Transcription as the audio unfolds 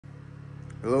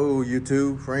Hello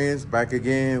YouTube friends, back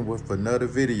again with another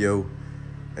video.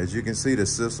 As you can see, the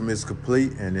system is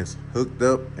complete and it's hooked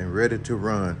up and ready to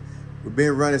run. We've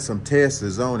been running some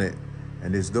tests on it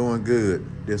and it's doing good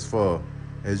this far.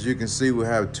 As you can see, we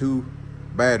have two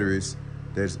batteries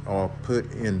that are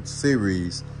put in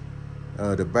series.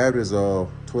 The batteries are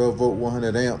 12 volt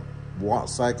 100 amp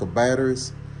watt cycle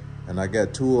batteries, and I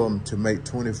got two of them to make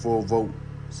 24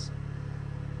 volts.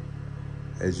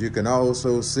 As you can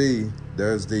also see,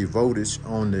 there's the voltage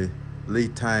on the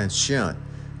Li-Type shunt,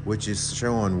 which is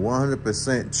showing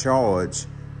 100% charge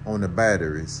on the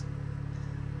batteries.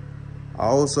 I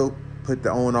also put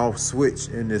the on-off switch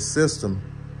in this system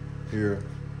here,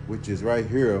 which is right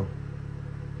here,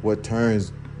 what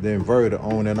turns the inverter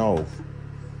on and off.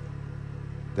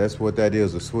 That's what that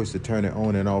is, a switch to turn it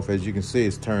on and off. As you can see,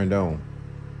 it's turned on.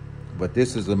 But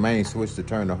this is the main switch to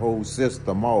turn the whole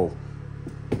system off.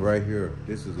 Right here,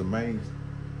 this is the main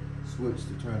switch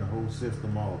to turn the whole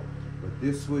system off. But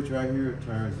this switch right here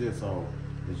turns this off.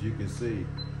 As you can see,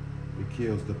 it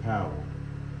kills the power.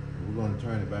 And we're going to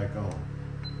turn it back on.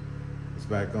 It's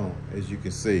back on, as you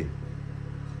can see.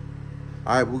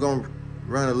 All right, we're going to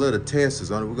run a little tests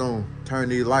on it. We're going to turn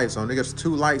these lights on. There's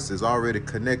two lights that's already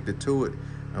connected to it.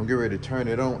 I'm getting ready to turn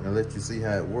it on and let you see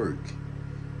how it works.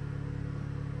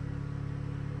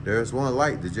 There's one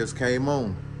light that just came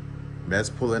on.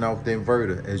 That's pulling off the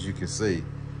inverter, as you can see.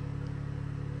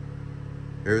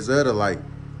 There's the other light.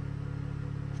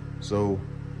 So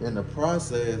in the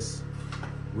process,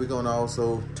 we're gonna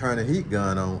also turn the heat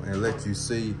gun on and let you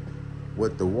see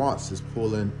what the watts is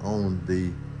pulling on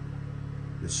the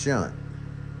shunt.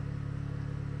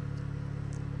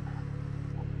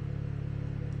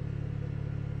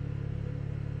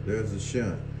 There's the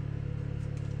shunt.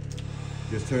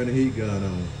 Just turn the heat gun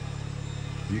on.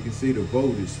 You can see the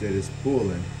voltage that it's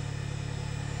pulling.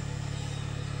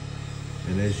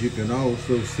 And as you can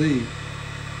also see, you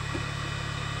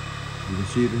can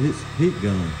see the heat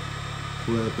gun,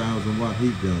 12,000 watt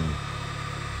heat gun.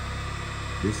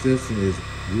 This system is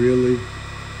really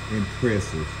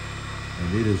impressive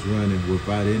and it is running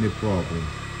without any problem.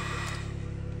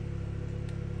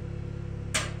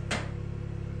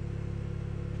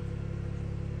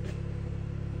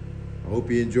 I hope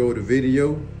you enjoyed the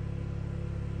video.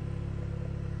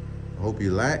 I hope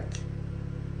you like.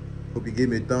 Hope you give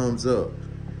me a thumbs up.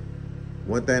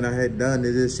 One thing I had done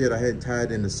to this shit, I had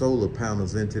tied in the solar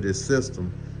panels into this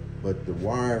system, but the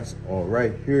wires are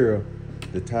right here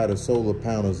to tie the solar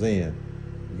panels in.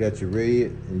 You got your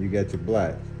red and you got your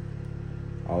black.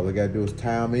 All I gotta do is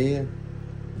tie them in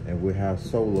and we have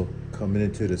solar coming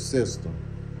into the system.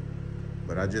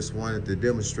 But I just wanted to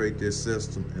demonstrate this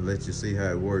system and let you see how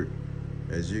it works.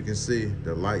 As you can see,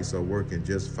 the lights are working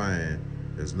just fine.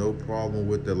 There's no problem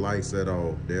with the lights at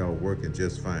all. They are working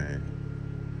just fine.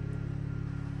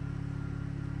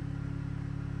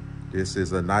 This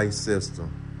is a nice system.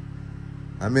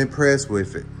 I'm impressed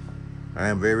with it. I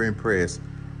am very impressed.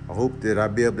 I hope that I'll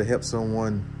be able to help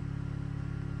someone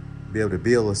be able to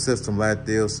build a system like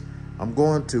this. I'm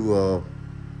going to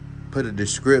put a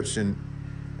description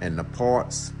and the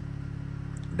parts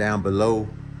down below.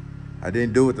 I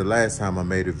didn't do it the last time I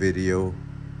made a video,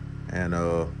 and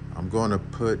I'm going to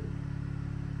put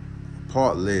a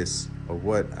part list of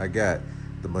what I got.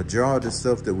 The majority of the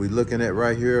stuff that we're looking at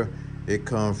right here, it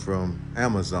comes from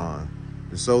Amazon.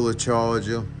 The solar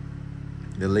charger,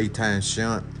 the Li-Type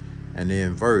shunt, and the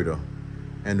inverter.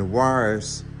 And the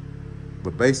wires,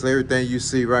 but basically everything you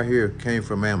see right here came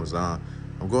from Amazon.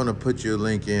 I'm going to put you a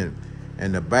link in.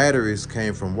 And the batteries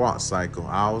came from Watt Cycle.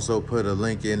 I also put a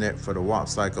link in there for the Watt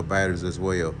Cycle batteries as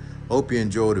well. Hope you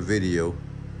enjoyed the video.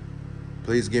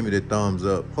 Please give me the thumbs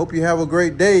up. Hope you have a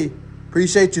great day.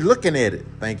 Appreciate you looking at it.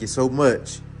 Thank you so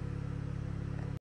much.